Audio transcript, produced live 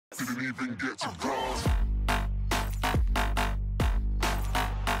didn't even get to cross.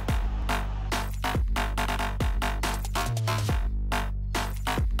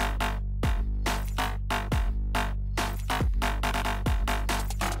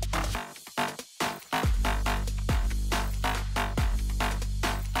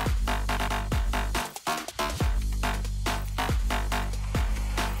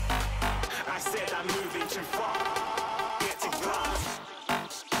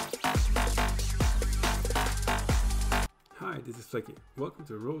 Hi, this is 𝐿𝐿𝐿𝐿𝐿𝐿𝐿𝐿. Welcome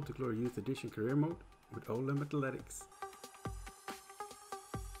to Road to Glory Youth Edition Career Mode with Oldham Athletics.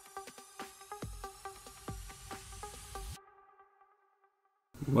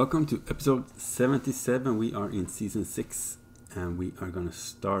 Welcome to episode 77. We are in season 6 and we are going to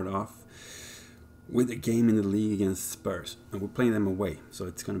start off with a game in the league against Spurs. And we're playing them away, so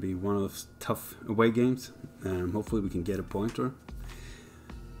it's going to be one of those tough away games. Hopefully we can get a point or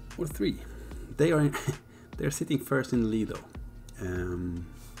 3. They're sitting first in the lead though.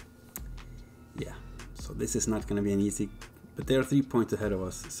 Yeah, so this is not going to be an easy, but they are 3 points ahead of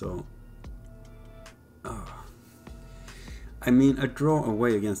us, so I mean, a draw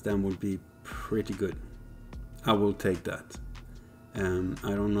away against them would be pretty good. I will take that. I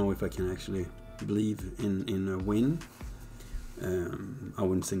don't know if I can actually believe in a win. I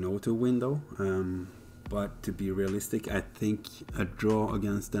wouldn't say no to a win though, but to be realistic, I think a draw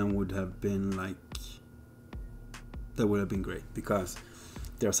against them would have been that would have been great, because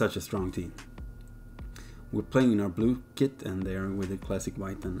they're such a strong team. We're playing in our blue kit and they're with a classic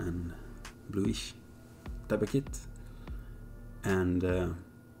white and bluish type of kit, and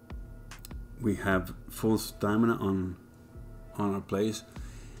we have full stamina on our players.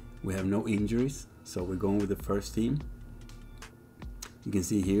 We have no injuries, so we're going with the first team. You can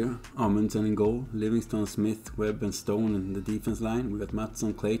see here Amundsen in goal, Livingston, Smith, Webb and Stone in the defense line. We got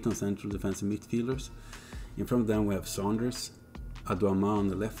Mattsson, Clayton, central defensive midfielders. In front of them we have Saunders, Aduama on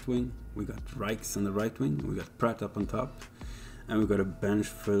the left wing, we got Rijks on the right wing, we got Pratt up on top, and we got a bench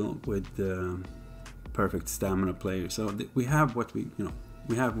filled with perfect stamina players. So we have what we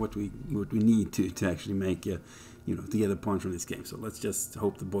need to actually make to get a point from this game. So let's just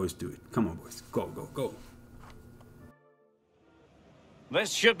hope the boys do it. Come on, boys, go, go, go.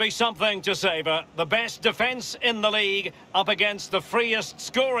 This should be something to savour. The best defence in the league up against the freest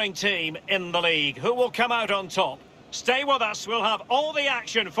scoring team in the league. Who will come out on top? Stay with us. We'll have all the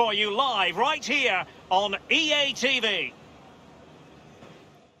action for you live right here on EA TV.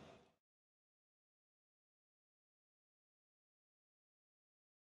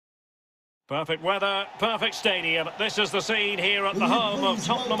 Perfect weather, perfect stadium. This is the scene here at the home of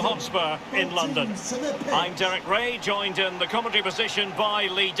Tottenham Hotspur in London. I'm Derek Ray, joined in the commentary position by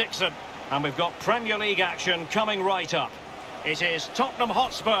Lee Dixon. And we've got Premier League action coming right up. It is Tottenham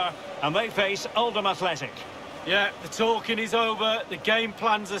Hotspur and they face Oldham Athletic. Yeah, the talking is over, the game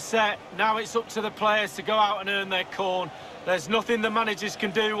plans are set. Now it's up to the players to go out and earn their corn. There's nothing the managers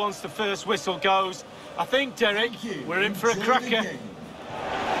can do once the first whistle goes. I think, Derek, we're in for a cracker.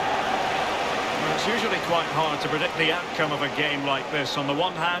 It's usually quite hard to predict the outcome of a game like this. On the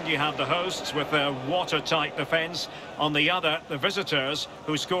one hand, you have the hosts with their watertight defence. On the other, the visitors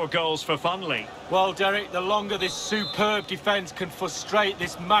who score goals for fun, Lee. Well, Derek, the longer this superb defence can frustrate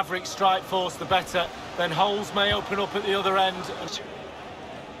this maverick strike force, the better. Then holes may open up at the other end.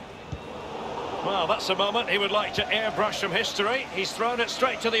 Well, that's a moment he would like to airbrush from history. He's thrown it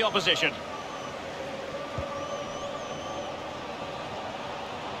straight to the opposition.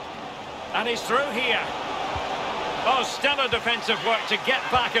 And he's through here. Oh, stellar defensive work to get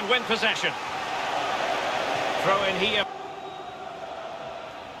back and win possession. Throw in here.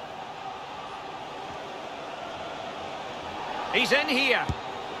 He's in here.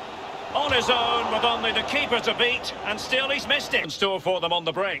 On his own with only the keeper to beat, and still he's missed it. In store for them on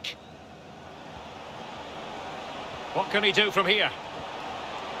the break. What can he do from here?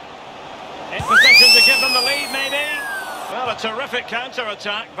 In position to give them the lead, maybe? Well, a terrific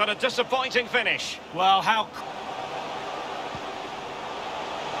counter-attack, but a disappointing finish. Well, how...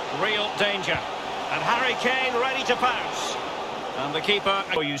 Real danger. And Harry Kane ready to pounce. And the keeper...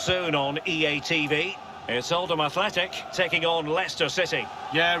 For you soon on EA TV. It's Oldham Athletic taking on Leicester City.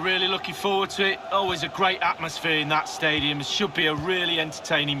 Yeah, really looking forward to it. Always a great atmosphere in that stadium. It should be a really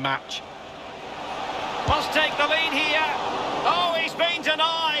entertaining match. Must take the lead here. Oh, he's been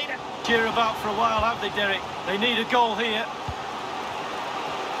denied. Cheer about for a while, have they, Derek? They need a goal here.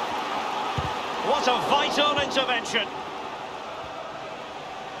 What a vital intervention.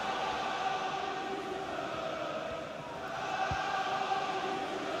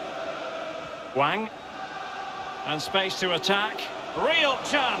 Wang. And space to attack. Real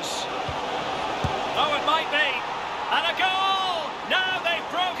chance. Oh, it might be. And a goal! Now they've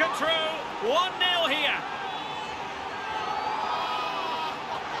broken through. 1-0 here.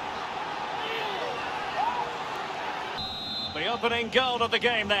 The opening goal of the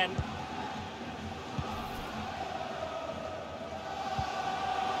game then.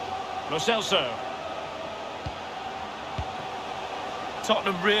 Lo Celso.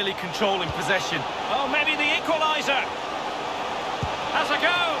 Tottenham really controlling possession. Oh, maybe the equaliser. Has a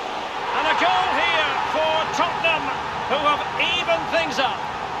go. And a goal here for Tottenham, who have evened things up.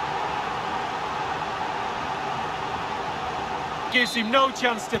 Gives him no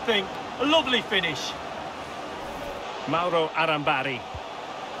chance to think. A lovely finish. Mauro Arambari.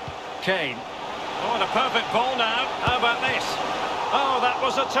 Kane. Oh, and a perfect ball now. How about this? Oh, that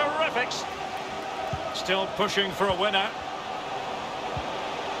was a terrific... Still pushing for a winner.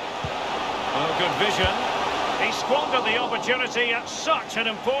 Oh, good vision. He squandered the opportunity at such an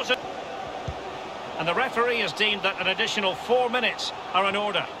important... And the referee has deemed that an additional 4 minutes are in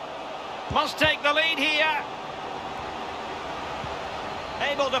order. Must take the lead here.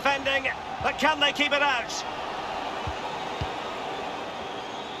 Able defending, but can they keep it out?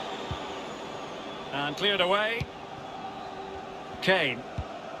 And cleared away. Kane.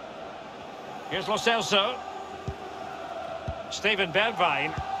 Here's Lo Celso. Steven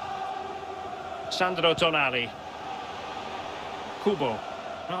Bergwijn. Sandro Tonali. Kubo.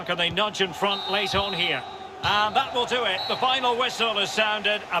 Oh, can they nudge in front late on here? And that will do it. The final whistle has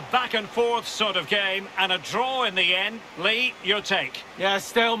sounded. A back and forth sort of game and a draw in the end. Lee, your take? Yeah,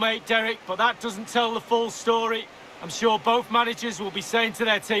 stalemate, Derek, but that doesn't tell the full story. I'm sure both managers will be saying to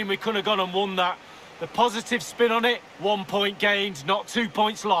their team, we could have gone and won that. The positive spin on it, 1 point gained, not 2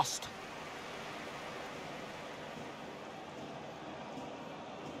 points lost.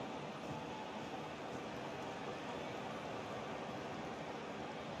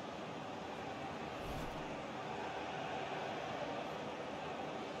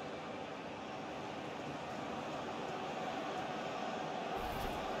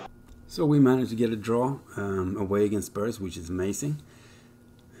 So we managed to get a draw away against Spurs, which is amazing.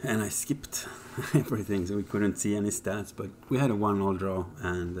 And I skipped everything, so we couldn't see any stats. But we had a 1-1 draw,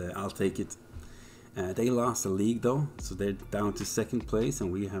 and I'll take it. They lost the league, though, so they're down to 2nd place,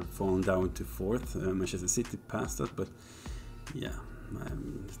 and we have fallen down to 4th. Manchester City passed us, but yeah,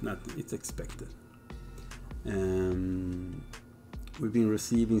 it's expected. We've been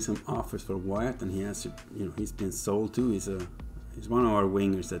receiving some offers for Wyatt, and he has, he's been sold too. He's one of our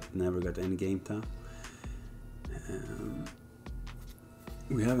wingers that never got any game time.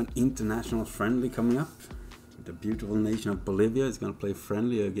 We have an international friendly coming up. The beautiful nation of Bolivia is going to play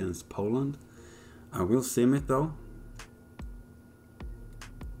friendly against Poland. I will sim it though.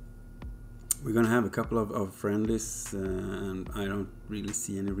 We're going to have a couple of friendlies, and I don't really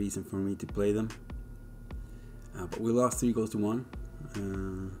see any reason for me to play them. But we lost 3-1,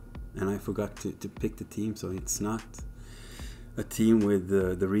 and I forgot to pick the team, so it's not a team with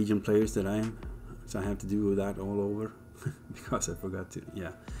the region players that I am, so I have to do that all over because I forgot to.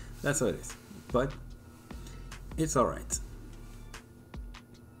 Yeah, that's how it is, but it's all right.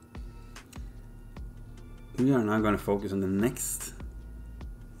 We are now going to focus on the next.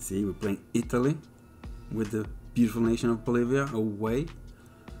 See, we're playing Italy with the beautiful nation of Bolivia away.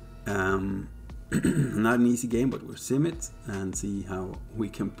 Not an easy game, but we'll sim it and see how we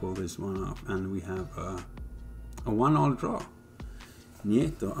can pull this one off. And we have a 1-1 draw.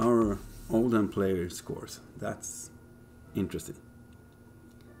 Nieto, our Oldham player, scores. That's interesting.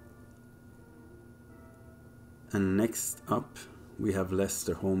 And next up, we have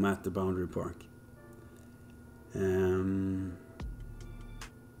Leicester home at the Boundary Park.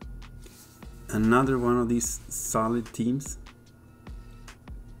 Another one of these solid teams.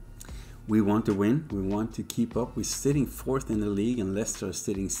 We want to win. We want to keep up. We're sitting 4th in the league, and Leicester is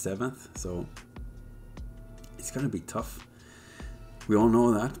sitting 7th. So it's going to be tough. We all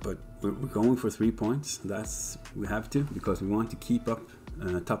know that, but we're going for 3 points. We have to, because we want to keep up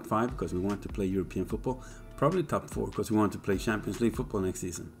top 5, because we want to play European football. Probably top 4, because we want to play Champions League football next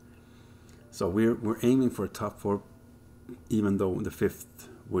season. So we're aiming for a top 4, even though the 5th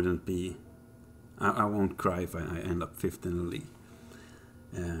wouldn't be. I won't cry if I end up 5th in the league.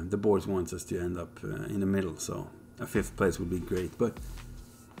 The board wants us to end up in the middle, so a 5th place would be great, but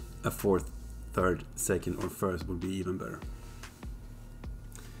a 4th, 3rd, 2nd or 1st would be even better.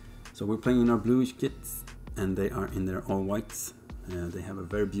 So we're playing in our bluish kits, and they are in their all whites. They have a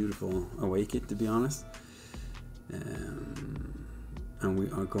very beautiful away kit, to be honest. And we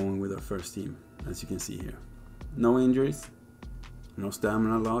are going with our first team, as you can see here. No injuries, no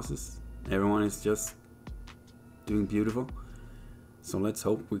stamina losses. Everyone is just doing beautiful. So let's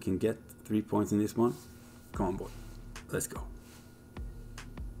hope we can get 3 points in this one. Come on, boy. Let's go.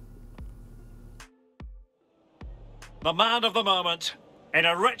 The man of the moment, in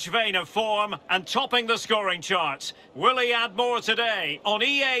a rich vein of form and topping the scoring charts. Will he add more today on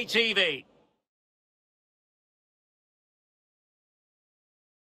EA TV?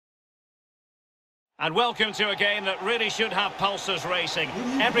 And welcome to a game that really should have pulses racing.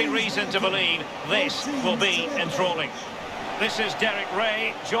 Every reason to believe this will be enthralling. This is Derek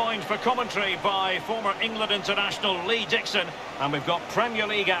Ray, joined for commentary by former England international Lee Dixon. And we've got Premier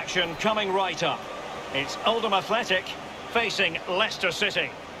League action coming right up. It's Oldham Athletic facing Leicester City.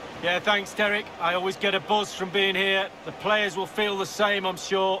 Yeah, thanks, Derek. I always get a buzz from being here. The players will feel the same, I'm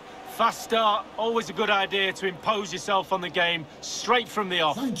sure. Fast start, always a good idea to impose yourself on the game straight from the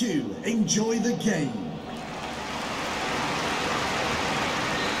off. Thank you. Enjoy the game.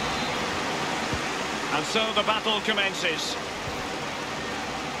 And so the battle commences.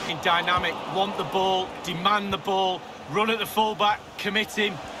 Dynamic, want the ball, demand the ball, run at the fullback, commit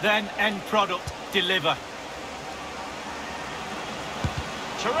him, then end product, deliver.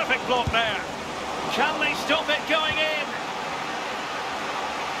 Terrific block there. Can they stop it going in?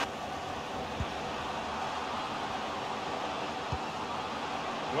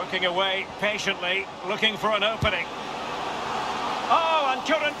 Working away patiently, looking for an opening. Oh, and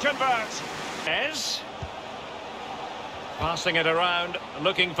couldn't convert. Passing it around,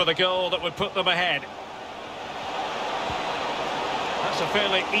 looking for the goal that would put them ahead. That's a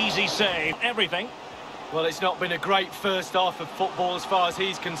fairly easy save. Everything. Well, it's not been a great first half of football as far as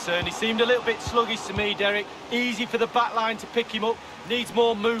he's concerned. He seemed a little bit sluggish to me, Derek. Easy for the back line to pick him up. Needs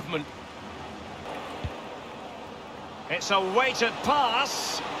more movement. It's a weighted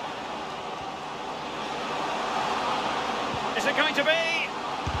pass. Is it going to be?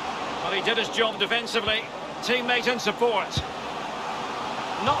 Well, he did his job defensively. Teammate and support.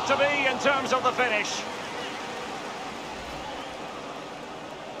 Not to be in terms of the finish.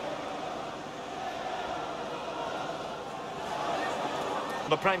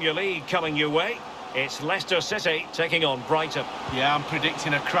 The Premier League coming your way. It's Leicester City taking on Brighton. Yeah, I'm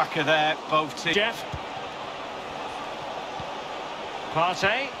predicting a cracker there, both teams. Jeff.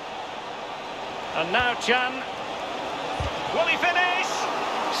 Partey. And now Chan. Will he finish?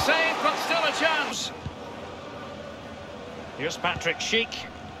 Save, but still a chance. Here's Patrick Schick.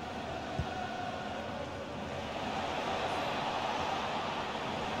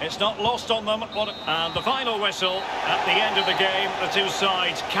 It's not lost on them. And the final whistle at the end of the game. The two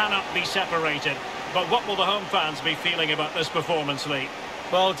sides cannot be separated. But what will the home fans be feeling about this performance, Lee?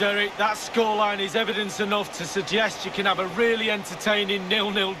 Well, Derek, that scoreline is evidence enough to suggest you can have a really entertaining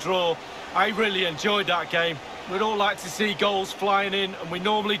 0-0 draw. I really enjoyed that game. We'd all like to see goals flying in, and we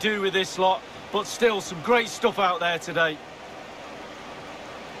normally do with this lot, but still some great stuff out there today.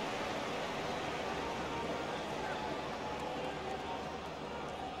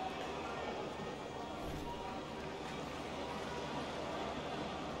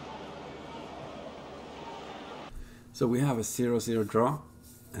 So we have a 0-0 draw,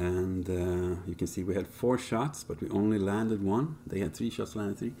 and you can see we had 4 shots, but we only landed 1. They had 3 shots,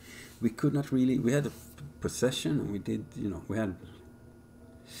 landed 3. We could not really, we had a possession, and we did,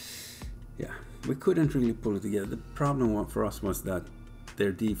 we couldn't really pull it together. The problem for us was that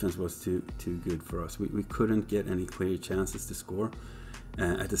their defense was too good for us. We couldn't get any clear chances to score.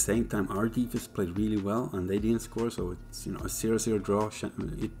 At the same time, our defense played really well, and they didn't score, so it's, a 0-0 draw.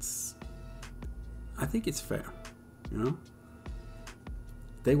 I think it's fair.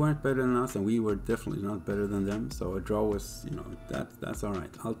 They weren't better than us, and we were definitely not better than them. So a draw was, that's all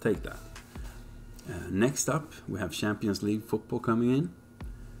right. I'll take that. Next up, we have Champions League football coming in.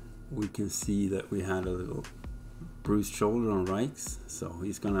 We can see that we had a little bruised shoulder on Rijks, so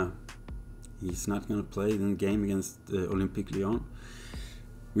he's not gonna play in the game against Olympique Lyon.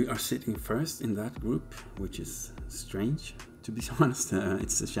 We are sitting first in that group, which is strange, to be honest.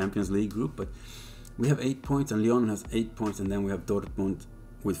 It's a Champions League group, but we have 8 points, and Lyon has 8 points, and then we have Dortmund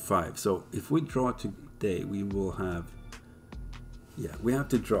with 5. So if we draw today, we will have... Yeah, we have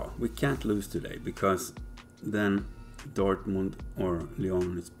to draw. We can't lose today, because then Dortmund or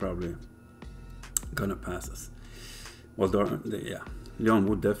Lyon is probably gonna pass us. Well, Lyon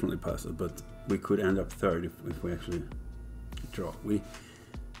would definitely pass us, but we could end up third if we actually draw.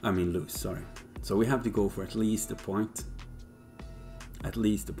 Lose, sorry. So we have to go for at least a point. At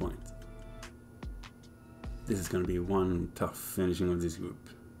least a point. This is going to be one tough finishing of this group.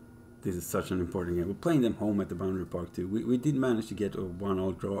 This is such an important game. We're playing them home at the Boundary Park too. We did manage to get a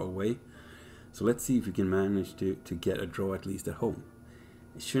 1-1 draw away. So let's see if we can manage to get a draw at least at home.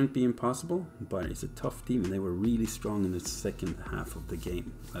 It shouldn't be impossible, but it's a tough team and they were really strong in the second half of the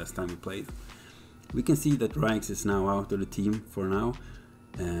game last time we played. We can see that 𝐼𝐥𝐝𝐡𝐚𝐦 is now out of the team for now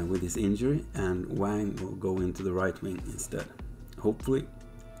with his injury, and Wang will go into the right wing instead. Hopefully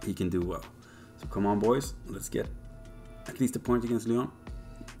he can do well. So come on boys, let's get at least a point against Lyon.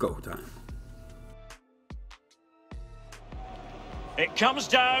 Go time. It comes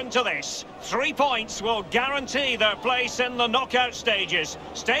down to this. 3 points will guarantee their place in the knockout stages.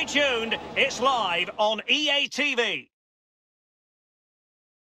 Stay tuned, it's live on EA TV.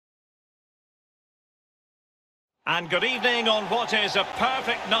 And good evening on what is a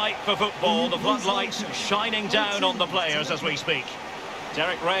perfect night for football. The floodlights shining down on the players as we speak.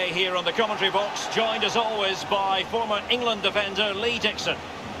 Derek Ray here on the commentary box, joined as always by former England defender Lee Dixon.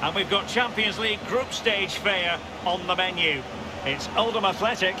 And we've got Champions League group stage fare on the menu. It's Oldham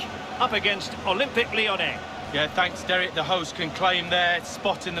Athletic up against Olympique Lyonnais. Yeah, thanks, Derek. The host can claim their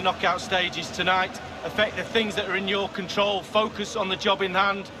spot in the knockout stages tonight. Affect the things that are in your control. Focus on the job in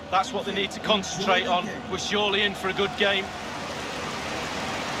hand. That's what they need to concentrate on. We're surely in for a good game.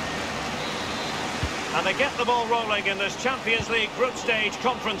 And they get the ball rolling in this Champions League group stage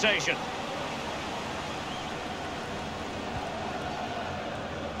confrontation.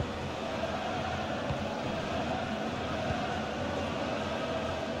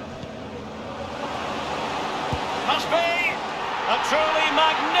 Must be a truly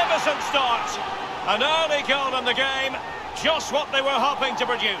magnificent start. An early goal in the game, just what they were hoping to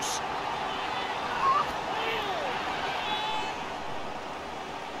produce.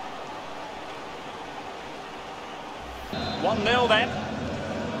 One 0 then.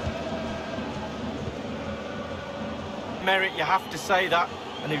 Merit, you have to say that.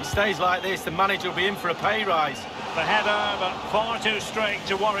 And if it stays like this, the manager will be in for a pay rise. The header, but far too straight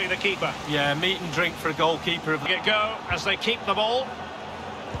to worry the keeper. Yeah, meat and drink for a goalkeeper. Get go as they keep the ball.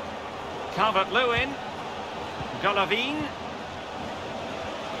 Calvert-Lewin. Golovin.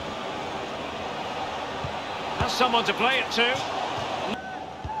 Has someone to play it to.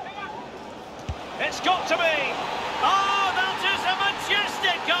 It's got to be. Oh, that is a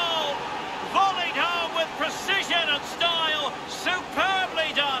majestic goal. Volleyed home with precision and style.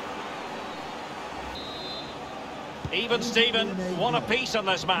 Superbly done. Even Steven, one apiece in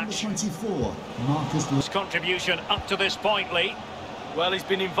this match. 24, Marcus. Contribution up to this point, Lee. Well, he's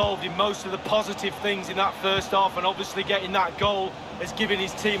been involved in most of the positive things in that first half, and obviously getting that goal has given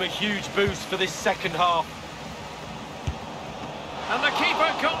his team a huge boost for this second half. And the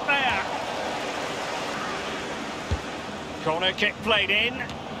keeper got there. Corner kick played in.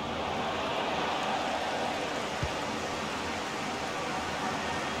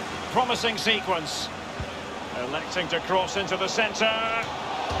 Promising sequence. Electing to cross into the centre.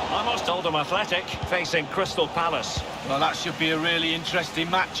 Almost Oldham Athletic facing Crystal Palace. Well, that should be a really interesting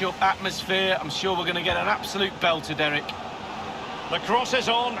matchup. Atmosphere, I'm sure we're going to get an absolute belter, Derek. The cross is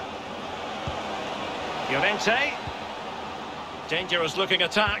on. Llorente. Dangerous looking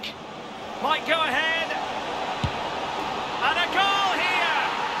attack. Might go ahead. And a goal here.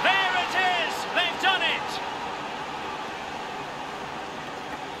 There it is. They've done it.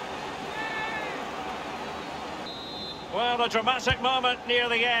 Well, a dramatic moment near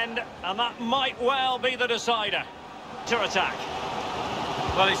the end, and that might well be the decider. To attack.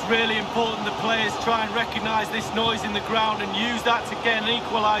 Well, it's really important the players try and recognise this noise in the ground and use that to get an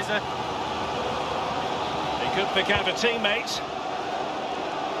equaliser. He could pick out a teammate.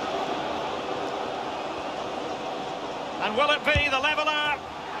 And will it be the leveller?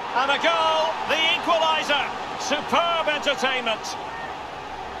 And a goal, the equaliser. Superb entertainment.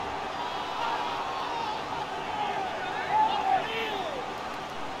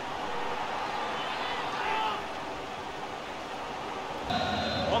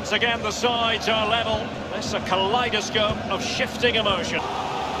 Once again, the sides are level. This is a kaleidoscope of shifting emotion.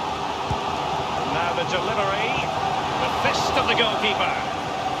 Now the delivery, the fist of the goalkeeper.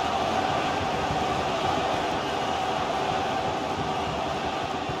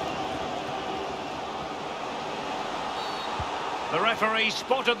 The referee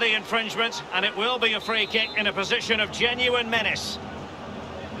spotted the infringement, and it will be a free kick in a position of genuine menace.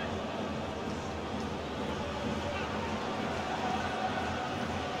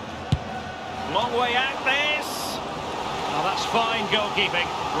 Long way out this. Now that's fine goalkeeping,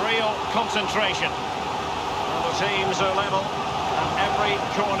 real concentration. Well, the teams are level, and every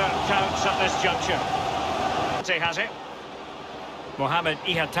corner counts at this juncture. He has it. Mohamed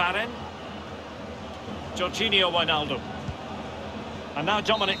Ihataren. Jorginho Wijnaldum. And now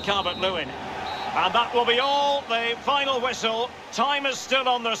Dominic Calvert-Lewin. And that will be all. The final whistle. Time is still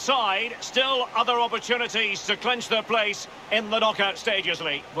on their side. Still other opportunities to clinch their place in the knockout stages,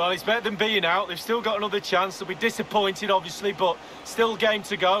 Lee. Well, it's better than being out. They've still got another chance. They'll be disappointed, obviously, but still game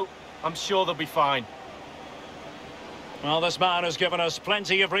to go. I'm sure they'll be fine. Well, this man has given us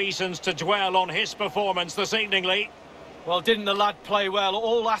plenty of reasons to dwell on his performance this evening, Lee. Well, didn't the lad play well?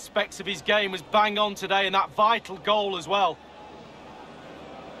 All aspects of his game was bang on today, and that vital goal as well.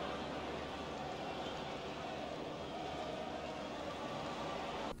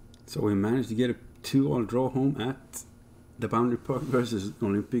 So we managed to get a 2-2 draw home at the Boundary Park versus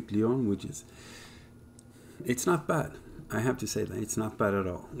Olympique Lyon, which is... It's not bad. I have to say that. It's not bad at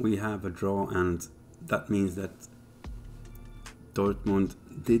all. We have a draw, and that means that Dortmund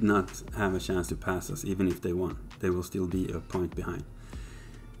did not have a chance to pass us, even if they won. They will still be a point behind.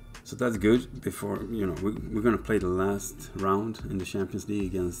 So that's good. Before, you know, we're going to play the last round in the Champions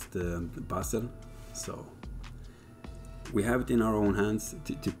League against Basel. So we have it in our own hands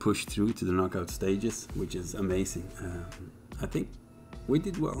to push through to the knockout stages, which is amazing. I think we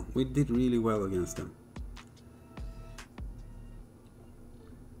did well. We did really well against them.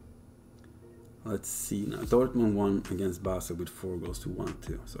 Let's see now. Dortmund won against Basel with 4-1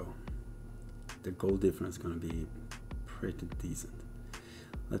 too. So the goal difference is going to be pretty decent.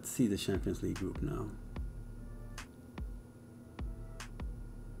 Let's see the Champions League group now.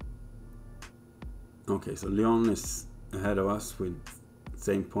 Okay, so Lyon is ahead of us with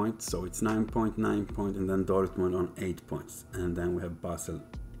same points, so it's 9.9 points, and then Dortmund on 8 points, and then we have Basel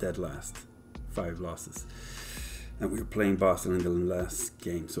dead last, 5 losses, and we're playing Basel in the last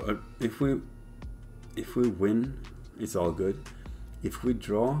game. So if we win, it's all good. If we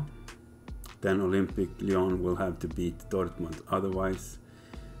draw, then Olympique Lyon will have to beat Dortmund. Otherwise,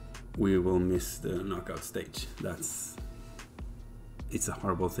 we will miss the knockout stage. It's a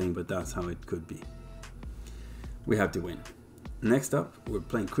horrible thing, but that's how it could be. We have to win. Next up, we're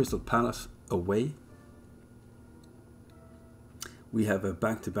playing Crystal Palace away. We have a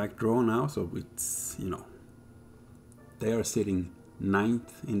back-to-back draw now, so it's, you know, they are sitting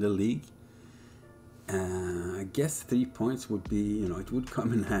 9th in the league. I guess 3 points would be, you know, it would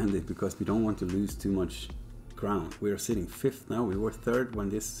come in handy because we don't want to lose too much ground. We are sitting 5th now. We were 3rd when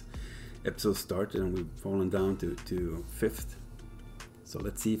this episode started, and we've fallen down to 5th. So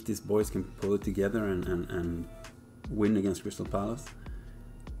let's see if these boys can pull it together and win against Crystal Palace.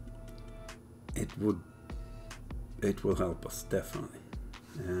 It will help us, definitely.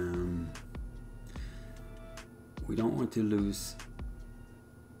 We don't want to lose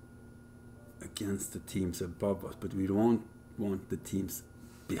against the teams above us, but we don't want the teams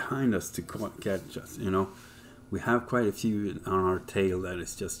behind us to catch us. You know, we have quite a few on our tail that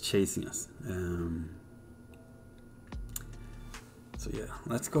is just chasing us. So yeah,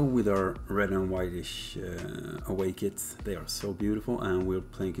 let's go with our red and whitish away kits. They are so beautiful, and we're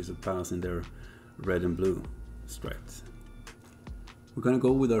playing Crystal Palace in their red and blue stripes. We're gonna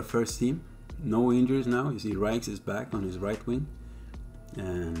go with our first team. No injuries now. You see 𝐿𝐼𝐸 is back on his right wing,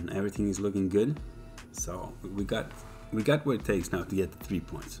 and everything is looking good. So we got what it takes now to get the 3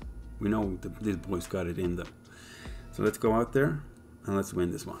 points. We know these boys got it in them. So let's go out there and let's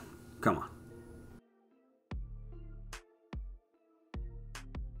win this one. Come on.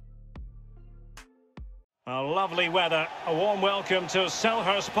 Lovely weather. A warm welcome to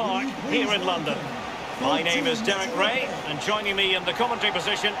Selhurst Park here in London. My name is Derek Ray, and joining me in the commentary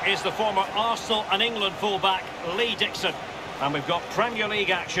position is the former Arsenal and England fullback Lee Dixon. And we've got Premier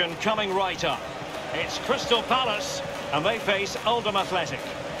League action coming right up. It's Crystal Palace, and they face Oldham Athletic.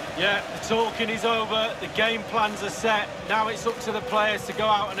 Yeah, the talking is over, the game plans are set. Now it's up to the players to go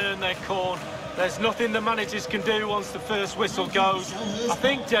out and earn their corn. There's nothing the managers can do once the first whistle goes. I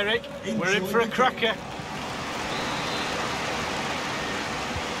think, Derek, we're in for a cracker.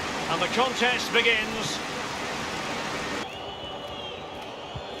 And the contest begins.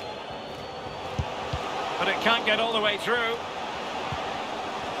 But it can't get all the way through.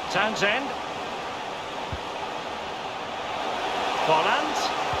 Townsend. Volland.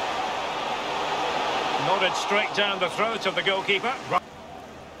 Nodded straight down the throat of the goalkeeper.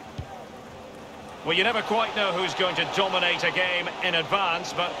 Well, you never quite know who's going to dominate a game in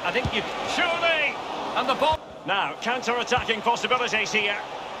advance, but I think you... Surely! And the ball... Now, counter-attacking possibilities here.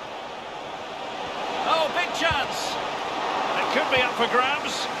 Oh, big chance! It could be up for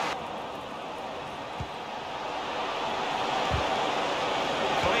grabs.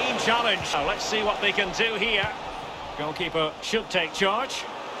 Clean challenge. Now, let's see what they can do here. Goalkeeper should take charge.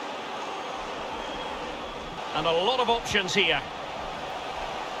 And a lot of options here.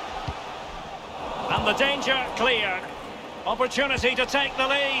 And the danger cleared. Opportunity to take the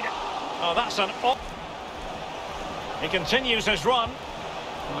lead. Oh, that's an... He continues his run.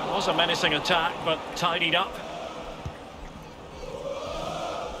 Well, it was a menacing attack, but tidied up.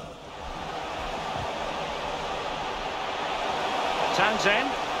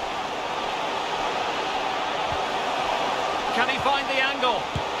 𝐀𝐭𝐦. Can he find the angle?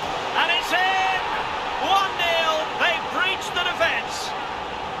 And it's in! 1-0. They've breached the defence.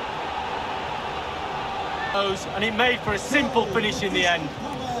 And it made for a simple finish in the end.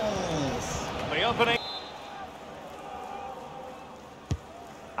 The opening.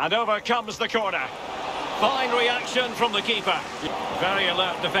 And over comes the corner. Fine reaction from the keeper. Very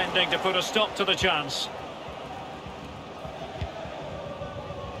alert defending to put a stop to the chance.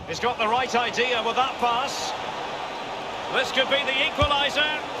 He's got the right idea with that pass. This could be the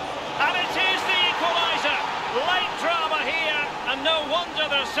equaliser. And it is the equaliser. Late drama here, and no wonder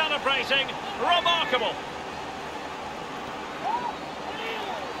they're celebrating. Remarkable.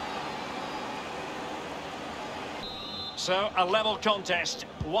 So, a level contest,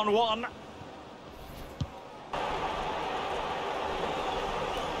 1-1.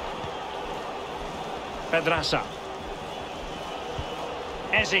 Pedraza.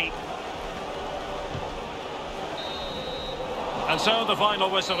 Eze. And so the final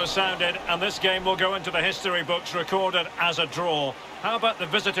whistle has sounded, and this game will go into the history books recorded as a draw. How about the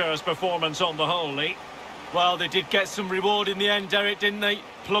visitors' performance on the whole, Lee? Well, they did get some reward in the end, Derek, didn't they?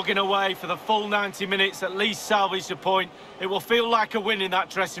 Plugging away for the full 90 minutes, at least salvaged a point. It will feel like a win in that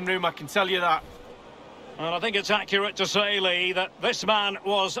dressing room, I can tell you that. And I think it's accurate to say, Lee, that this man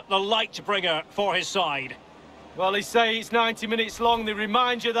was the light bringer for his side. Well, they say it's 90 minutes long. They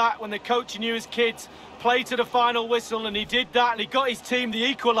remind you that when they're coaching you as kids. Play to the final whistle, and he did that, and he got his team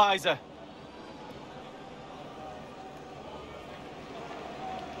the equaliser.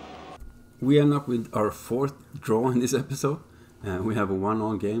 We end up with our 4th draw in this episode. We have a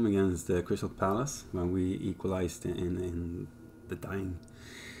 1-1 game against Crystal Palace when we equalized in the dying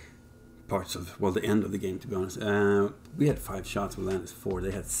parts of, well, the end of the game, to be honest. We had 5 shots, we landed 4.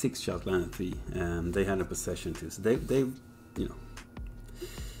 They had 6 shots, landed 3. They had a possession too, so they you know.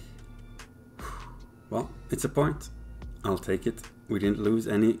 Well, it's a point. I'll take it. We didn't lose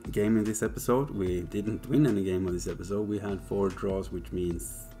any game in this episode. We didn't win any game in this episode. We had 4 draws, which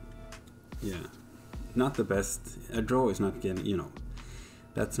means, yeah, not the best. A draw is not getting, you know,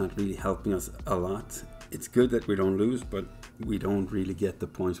 that's not really helping us a lot. It's good that we don't lose, but we don't really get the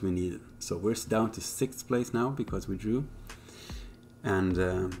points we needed. So we're down to 6th place now because we drew.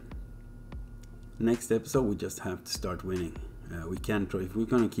 And next episode, we just have to start winning. We can't draw. If we're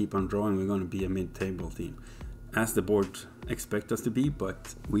going to keep on drawing, we're going to be a mid-table team, as the board expects us to be.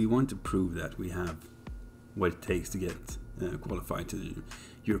 But we want to prove that we have what it takes to get qualified to the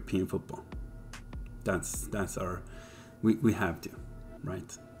European football. That's our. We have to,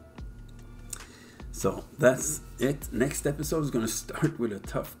 right? So that's it. Next episode is going to start with a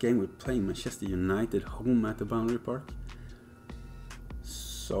tough game. We're playing Manchester United home at the Boundary Park.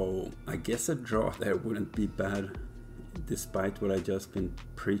 So I guess a draw there wouldn't be bad, despite what I just been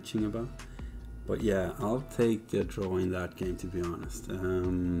preaching about. But yeah, I'll take a draw in that game, to be honest.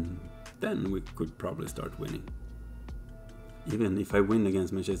 Then we could probably start winning. Even if I win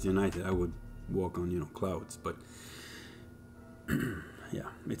against Manchester United, I would walk on, you know, clouds. But yeah,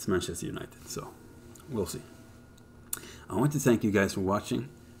 it's Manchester United, so we'll see. I want to thank you guys for watching.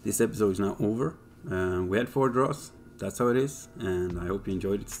 This episode is now over. We had 4 draws. That's how it is, and I hope you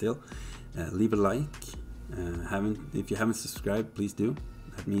enjoyed it still. Leave a like. If you haven't subscribed, please do.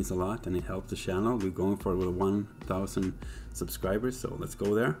 That means a lot, and it helps the channel. We're going for 1,000 subscribers, so let's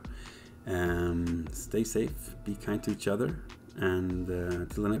go there. Stay safe, be kind to each other, and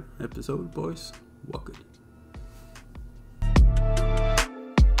till the next episode, boys, walk it.